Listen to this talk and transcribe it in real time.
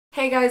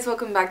Hey guys,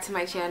 welcome back to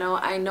my channel.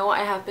 I know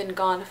I have been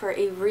gone for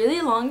a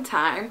really long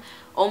time,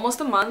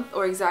 almost a month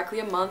or exactly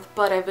a month,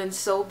 but I've been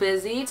so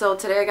busy. So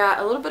today I got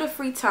a little bit of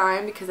free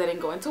time because I didn't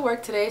go into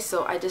work today,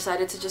 so I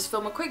decided to just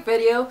film a quick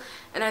video,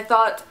 and I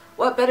thought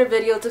what better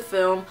video to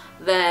film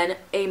than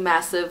a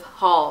massive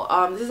haul.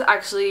 This is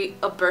actually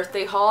a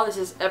birthday haul. This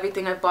is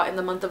everything I bought in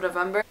the month of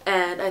November,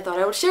 and I thought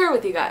I would share it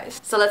with you guys.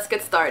 So let's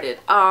get started.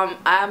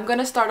 I'm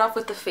gonna start off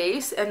with the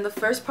face, and the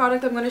first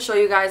product I'm gonna show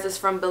you guys is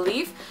from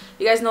Believe.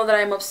 You guys know that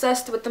I'm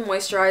obsessed with the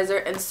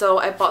moisturizer, and so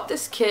I bought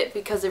this kit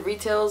because it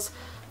retails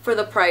for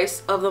the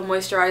price of the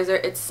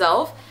moisturizer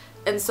itself.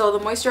 And so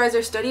the moisturizer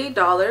is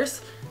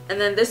 $38, and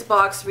then this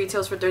box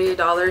retails for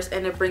 $38,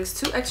 and it brings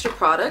two extra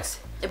products.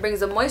 It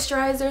brings a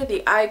moisturizer,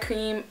 the eye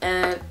cream,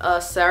 and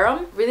a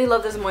serum. Really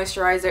love this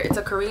moisturizer. It's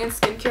a Korean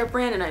skincare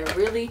brand, and I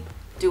really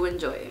do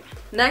enjoy it.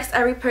 Next,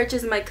 I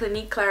repurchased my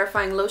Clinique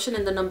Clarifying Lotion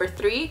in the number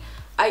 3.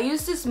 I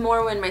used this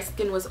more when my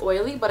skin was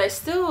oily, but I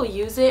still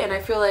use it, and I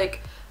feel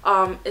like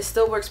it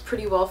still works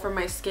pretty well for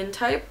my skin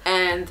type.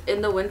 And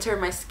in the winter,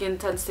 my skin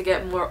tends to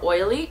get more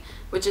oily,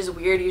 which is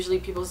weird. Usually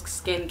people's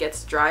skin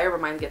gets drier, but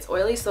mine gets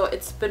oily, so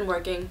it's been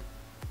working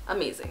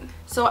amazing.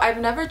 So I've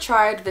never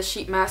tried the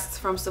sheet masks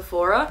from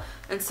Sephora,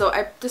 and so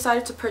I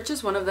decided to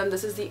purchase one of them.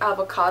 This is the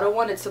avocado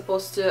one. It's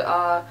supposed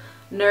to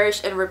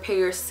nourish and repair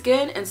your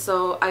skin, and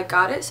so I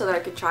got it so that I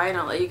could try it, and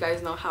I'll let you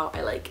guys know how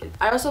I like it.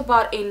 I also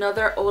bought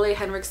another Ole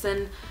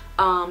Henrikson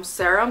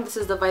serum. This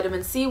is the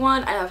vitamin C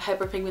one. I have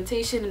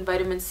hyperpigmentation, and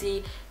vitamin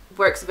C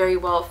works very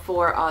well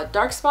for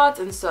dark spots,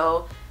 and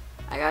so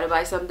I gotta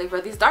buy something for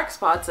these dark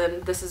spots,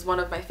 and this is one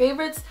of my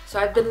favorites. So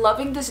I've been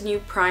loving this new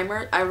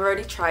primer. I've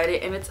already tried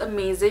it, and it's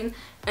amazing,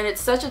 and it's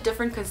such a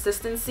different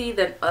consistency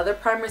than other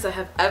primers I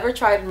have ever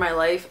tried in my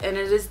life, and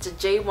it is the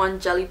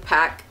J1 Jelly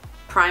Pack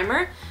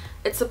Primer.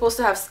 It's supposed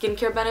to have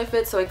skincare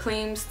benefits, so it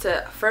claims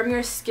to firm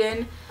your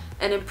skin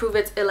and improve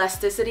its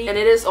elasticity, and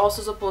it is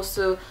also supposed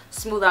to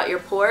smooth out your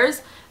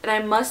pores. And I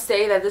must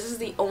say that this is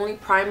the only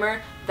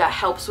primer that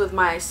helps with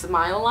my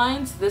smile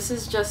lines. This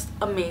is just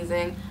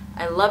amazing.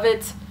 I love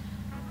it.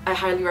 I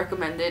highly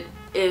recommend it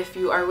if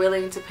you are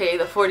willing to pay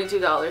the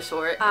 $42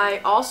 for it. I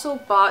also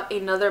bought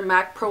another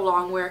MAC Pro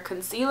Longwear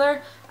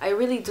concealer. I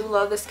really do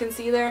love this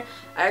concealer.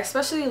 I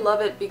especially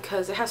love it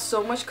because it has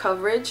so much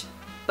coverage,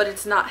 but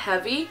it's not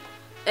heavy,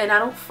 and I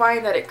don't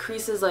find that it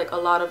creases like a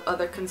lot of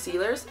other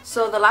concealers.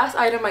 So the last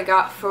item I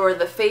got for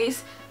the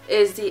face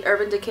is the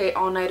Urban Decay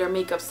All Nighter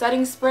Makeup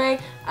Setting Spray.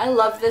 I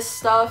love this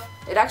stuff.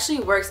 It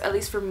actually works, at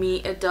least for me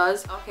it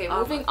does. Okay,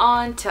 moving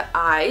on to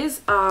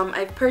eyes.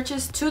 I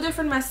purchased two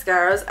different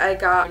mascaras. I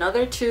got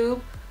another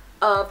tube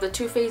of the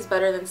Too Faced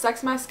Better Than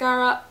Sex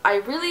Mascara.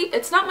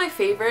 It's not my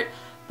favorite,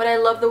 but I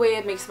love the way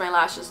it makes my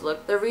lashes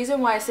look. The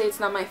reason why I say it's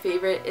not my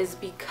favorite is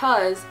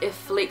because it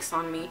flakes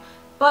on me.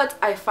 But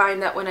I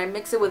find that when I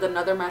mix it with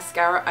another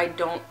mascara, I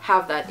don't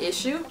have that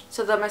issue.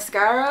 So the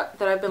mascara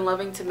that I've been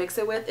loving to mix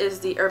it with is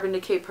the Urban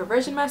Decay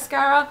Perversion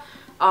Mascara.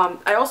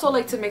 I also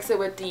like to mix it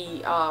with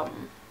the,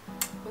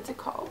 what's it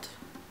called?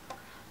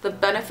 The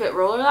Benefit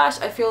Roller Lash.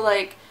 I feel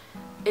like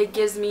it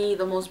gives me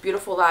the most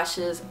beautiful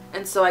lashes.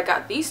 And so I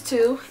got these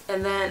two.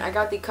 And then I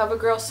got the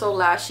CoverGirl So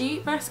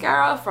Lashy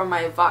Mascara from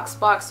my Vox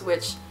box,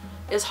 which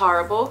is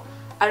horrible.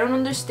 I don't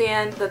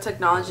understand the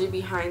technology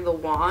behind the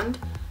wand.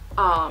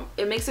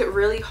 It makes it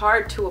really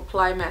hard to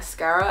apply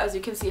mascara. As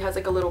you can see, it has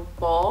like a little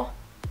ball,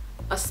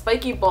 a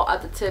spiky ball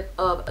at the tip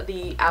of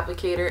the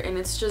applicator, and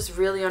it's just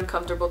really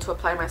uncomfortable to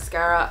apply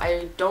mascara.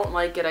 I don't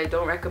like it. I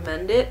don't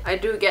recommend it. I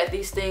do get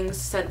these things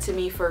sent to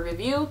me for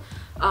review,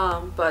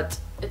 but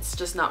it's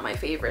just not my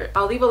favorite.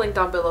 I'll leave a link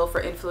down below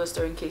for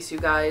Influencer in case you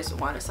guys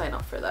want to sign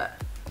up for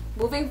that.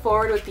 Moving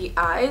forward with the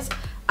eyes,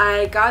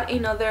 I got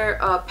another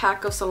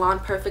pack of Salon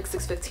Perfect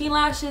 615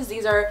 lashes.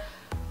 These are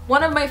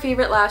one of my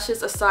favorite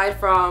lashes aside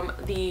from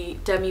the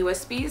Demi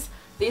Wispies.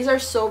 These are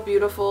so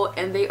beautiful,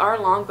 and they are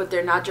long, but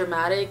they're not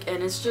dramatic,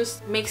 and it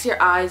just makes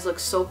your eyes look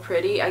so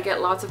pretty. I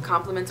get lots of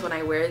compliments when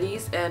I wear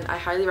these, and I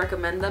highly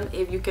recommend them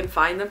if you can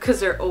find them because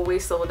they're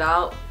always sold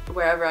out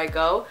wherever I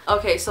go.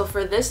 Okay, so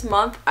for this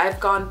month, I've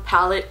gone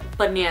palette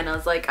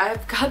bananas. Like,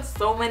 I've got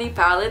so many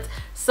palettes,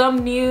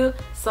 some new,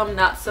 some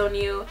not so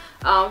new.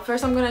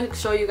 First, I'm going to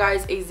show you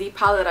guys a Z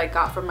palette I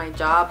got from my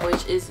job,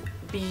 which is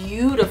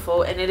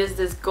beautiful, and it is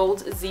this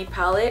gold Z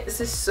palette. This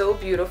is so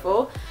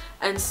beautiful,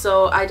 and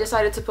so I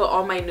decided to put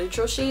all my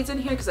neutral shades in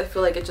here because I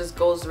feel like it just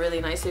goes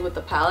really nicely with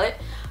the palette.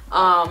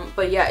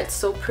 But yeah, it's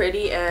so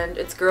pretty and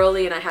it's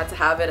girly, and I had to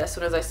have it. As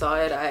soon as I saw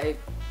it, I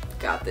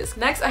got this.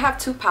 Next, I have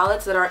two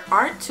palettes that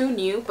aren't too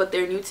new, but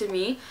they're new to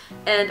me,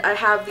 and I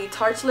have the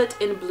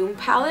Tartelette In Bloom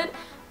palette.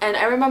 And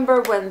I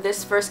remember when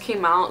this first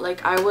came out,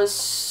 like, I was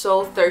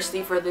so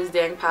thirsty for this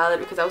dang palette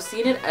because I was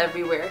seeing it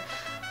everywhere.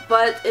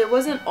 But it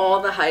wasn't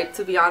all the hype,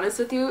 to be honest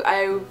with you.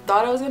 I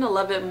thought I was gonna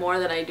love it more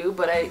than I do,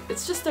 but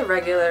it's just a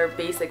regular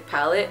basic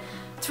palette.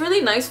 It's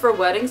really nice for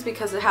weddings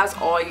because it has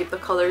all the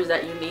colors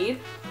that you need,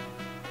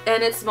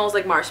 and it smells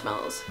like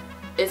marshmallows.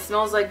 It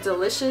smells like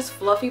delicious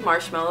fluffy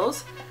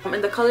marshmallows,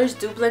 and the colors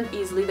do blend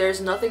easily.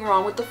 There's nothing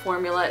wrong with the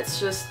formula. It's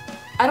just,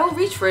 I don't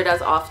reach for it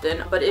as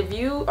often, but if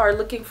you are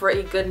looking for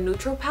a good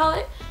neutral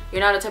palette,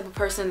 you're not a type of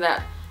person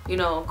that, you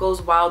know,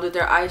 goes wild with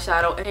their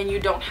eyeshadow and you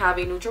don't have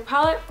a neutral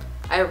palette,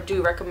 I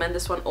do recommend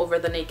this one over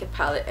the Naked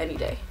palette any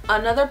day.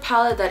 Another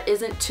palette that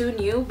isn't too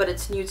new, but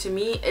it's new to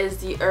me, is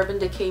the Urban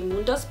Decay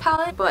MoonDUST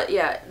palette. But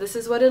yeah, this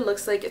is what it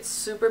looks like. It's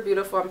super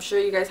beautiful. I'm sure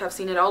you guys have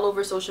seen it all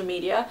over social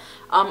media.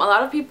 A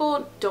lot of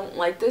people don't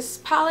like this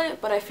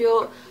palette, but I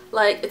feel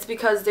like it's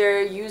because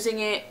they're using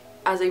it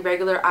as a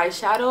regular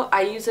eyeshadow.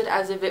 I use it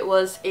as if it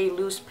was a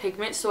loose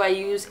pigment, so I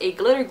use a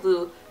glitter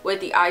glue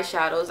with the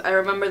eyeshadows. I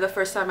remember the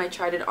first time I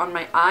tried it on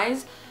my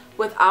eyes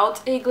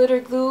without a glitter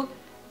glue,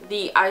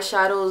 the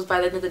eyeshadows by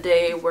the end of the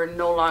day were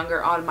no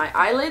longer on my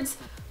eyelids,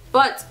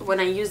 but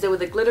when I used it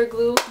with a glitter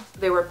glue,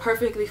 they were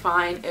perfectly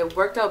fine. It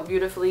worked out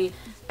beautifully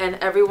and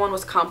everyone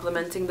was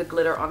complimenting the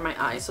glitter on my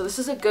eyes. So this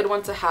is a good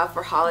one to have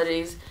for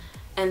holidays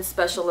and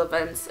special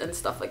events and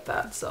stuff like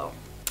that. So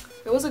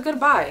it was a good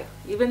buy.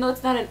 Even though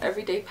it's not an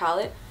everyday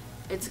palette,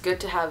 it's good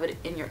to have it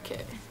in your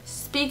kit.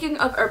 Speaking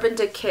of Urban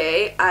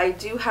Decay, I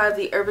do have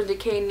the Urban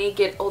Decay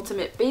Naked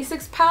Ultimate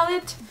Basics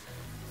palette.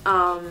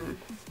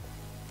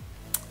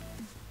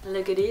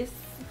 Look at this.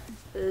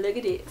 Look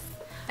at this.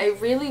 I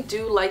really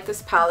do like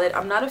this palette.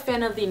 I'm not a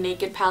fan of the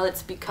Naked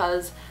palettes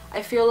because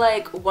I feel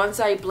like once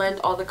I blend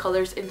all the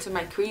colors into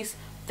my crease,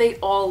 they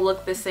all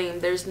look the same.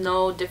 There's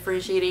no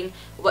differentiating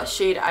what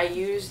shade I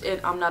use,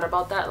 and I'm not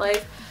about that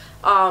life.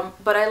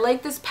 But I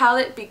like this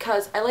palette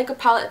because I like a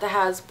palette that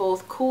has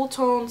both cool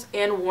tones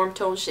and warm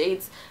tone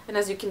shades, and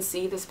as you can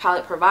see, this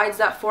palette provides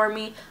that for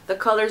me. The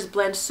colors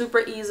blend super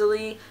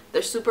easily.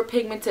 They're super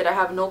pigmented. I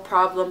have no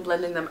problem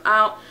blending them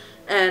out,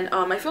 and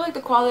I feel like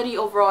the quality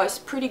overall is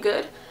pretty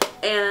good.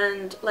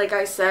 And like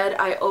I said,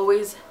 I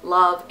always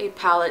love a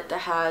palette that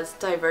has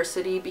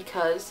diversity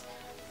because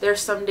there's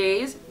some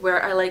days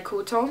where I like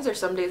cool tones, there's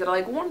some days that I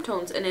like warm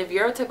tones, and if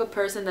you're a type of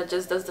person that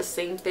just does the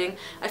same thing,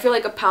 I feel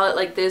like a palette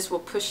like this will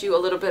push you a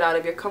little bit out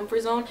of your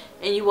comfort zone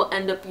and you will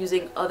end up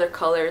using other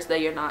colors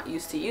that you're not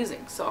used to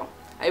using. So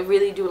I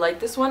really do like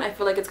this one. I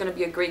feel like it's going to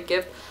be a great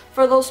gift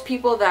for those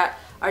people that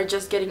are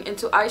just getting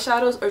into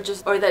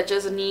eyeshadows or that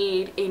just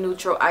need a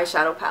neutral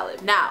eyeshadow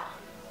palette. Now,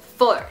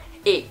 for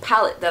a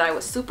palette that I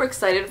was super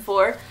excited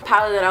for, a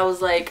palette that I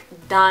was like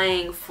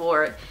dying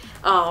for,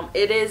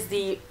 it is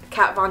the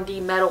Kat Von D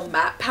Metal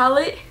Matte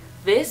palette.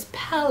 This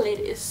palette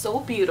is so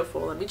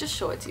beautiful. Let me just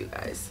show it to you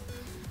guys.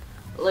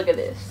 Look at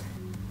this.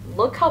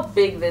 Look how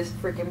big this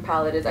freaking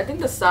palette is. I think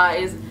the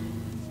size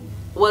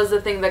was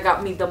the thing that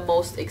got me the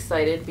most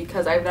excited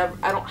because I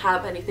don't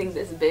have anything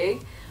this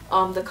big.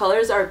 The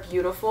colors are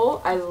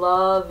beautiful. I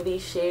love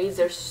these shades.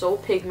 They're so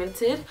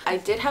pigmented. I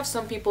did have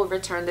some people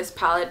return this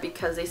palette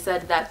because they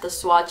said that the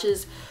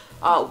swatches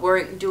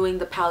weren't doing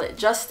the palette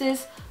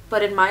justice.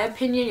 But in my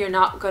opinion, you're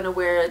not going to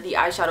wear the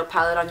eyeshadow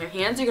palette on your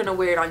hands. You're going to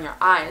wear it on your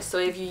eyes. So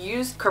if you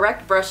use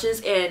correct brushes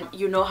and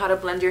you know how to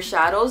blend your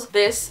shadows,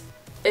 this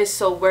is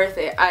so worth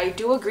it. I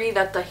do agree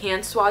that the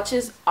hand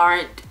swatches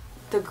aren't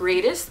the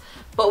greatest,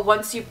 but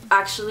once you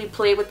actually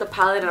play with the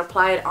palette and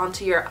apply it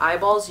onto your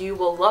eyeballs, you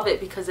will love it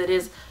because it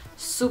is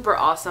super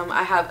awesome.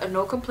 I have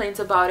no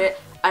complaints about it.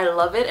 I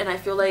love it and I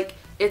feel like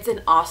it's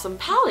an awesome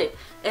palette.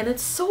 And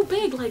it's so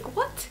big. Like,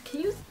 what?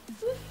 Can you...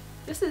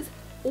 This is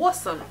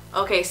awesome.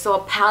 Okay, so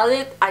a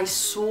palette I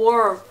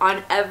swore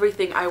on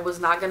everything I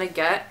was not gonna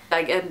get.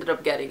 I ended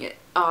up getting it.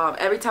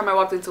 Every time I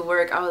walked into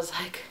work, I was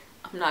like,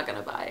 I'm not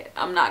gonna buy it.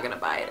 I'm not gonna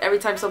buy it. Every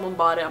time someone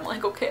bought it, I'm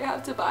like, okay, I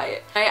have to buy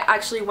it. I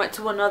actually went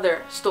to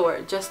another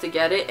store just to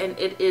get it, and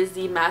it is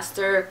the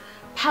Master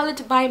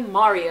Palette by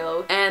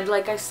Mario. And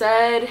like I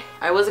said,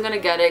 I wasn't gonna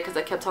get it because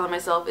I kept telling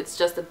myself it's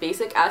just a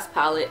basic ass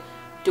palette.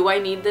 Do I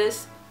need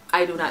this?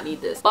 I do not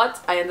need this,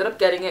 but I ended up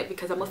getting it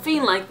because I'm a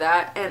fiend like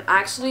that. And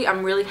actually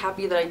I'm really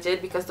happy that I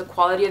did because the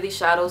quality of these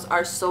shadows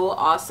are so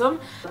awesome.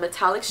 The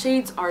metallic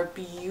shades are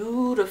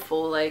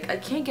beautiful. Like, I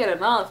can't get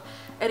enough.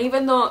 And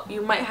even though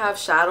you might have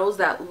shadows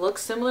that look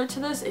similar to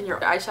this in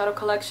your eyeshadow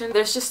collection,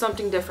 there's just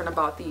something different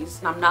about these.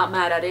 And I'm not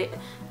mad at it.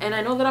 And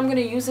I know that I'm going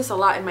to use this a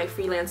lot in my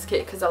freelance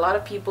kit because a lot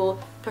of people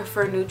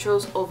prefer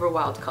neutrals over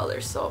wild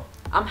colors. So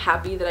I'm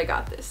happy that I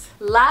got this.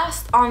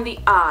 Last on the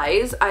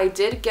eyes, I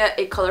did get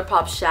a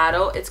Colourpop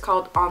shadow. It's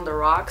called On the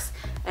Rocks.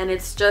 And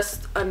it's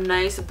just a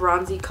nice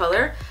bronzy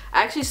color.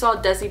 I actually saw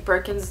Desi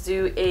Perkins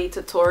do a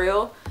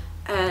tutorial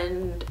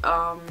and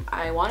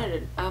I wanted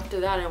it. After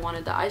that, I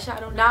wanted the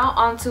eyeshadow. Now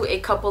onto a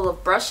couple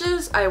of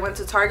brushes. I went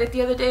to Target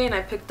the other day and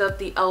I picked up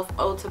the e.l.f.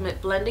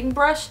 Ultimate Blending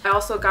Brush. I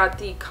also got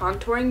the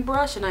contouring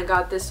brush, and I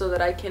got this so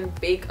that I can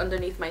bake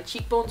underneath my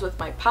cheekbones with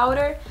my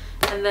powder.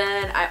 And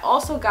then I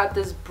also got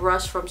this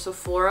brush from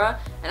Sephora,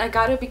 and I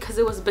got it because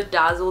it was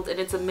bedazzled and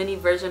it's a mini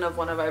version of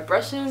one of my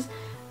brushes,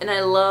 and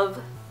I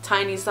love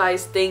tiny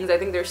size things. I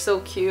think they're so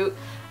cute.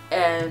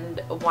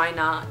 And why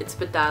not? It's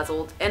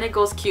bedazzled and it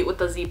goes cute with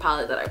the Z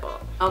palette that I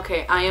bought.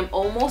 Okay, I am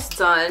almost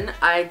done.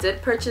 I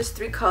did purchase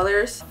 3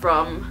 colors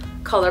from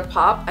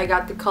Colourpop. I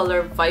got the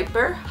color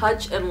Viper,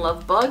 Hutch, and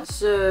Lovebug.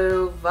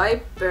 So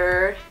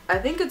Viper, I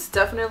think it's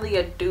definitely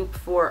a dupe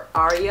for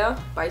Aria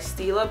by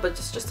Stila, but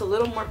just a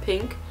little more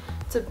pink.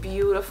 It's a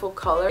beautiful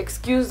color.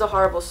 Excuse the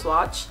horrible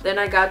swatch. Then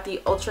I got the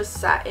Ultra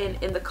Satin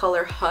in the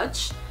color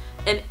Hutch.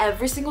 And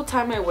every single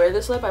time I wear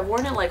this lip, I've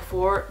worn it like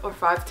 4 or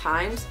 5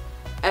 times,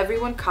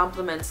 everyone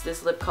compliments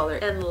this lip color.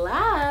 And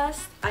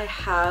last, I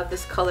have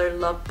this color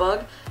Love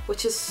Bug,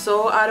 which is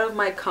so out of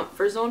my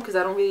comfort zone because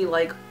I don't really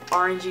like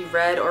orangey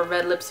red or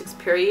red lipsticks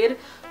period.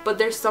 But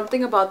there's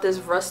something about this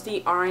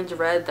rusty orange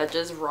red that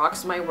just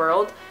rocks my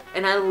world,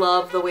 and I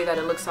love the way that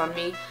it looks on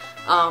me.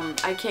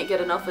 I can't get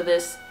enough of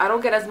this. I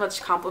don't get as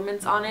much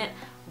compliments on it,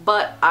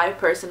 but I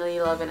personally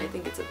love it and I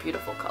think it's a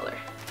beautiful color.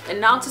 And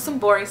now to some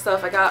boring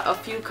stuff. I got a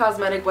few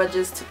cosmetic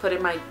wedges to put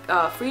in my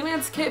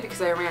freelance kit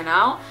because I ran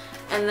out.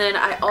 And then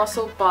I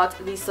also bought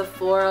the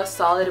Sephora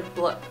solid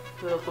brush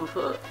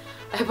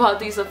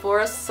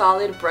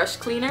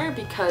cleaner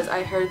because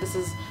I heard this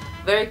is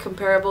very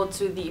comparable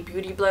to the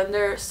Beauty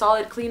Blender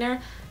solid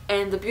cleaner,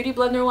 and the Beauty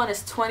Blender one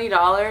is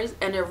 $20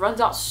 and it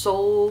runs out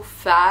so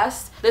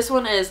fast. This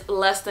one is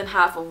less than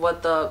half of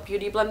what the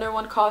Beauty Blender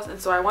one costs, and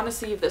so I want to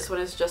see if this one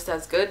is just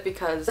as good,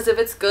 because if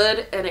it's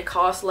good and it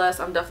costs less,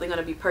 I'm definitely going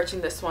to be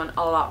purchasing this one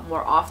a lot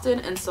more often,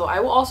 and so I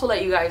will also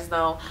let you guys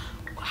know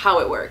how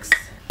it works.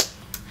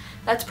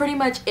 That's pretty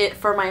much it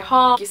for my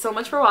haul. Thank you so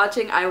much for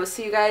watching. I will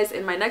see you guys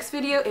in my next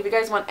video. If you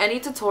guys want any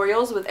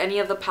tutorials with any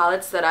of the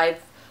palettes that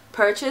I've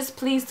purchased,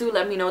 please do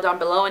let me know down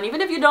below. And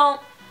even if you don't,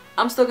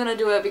 I'm still gonna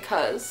do it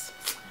because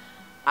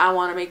I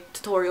want to make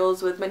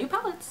tutorials with my new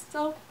palettes.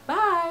 So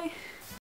bye.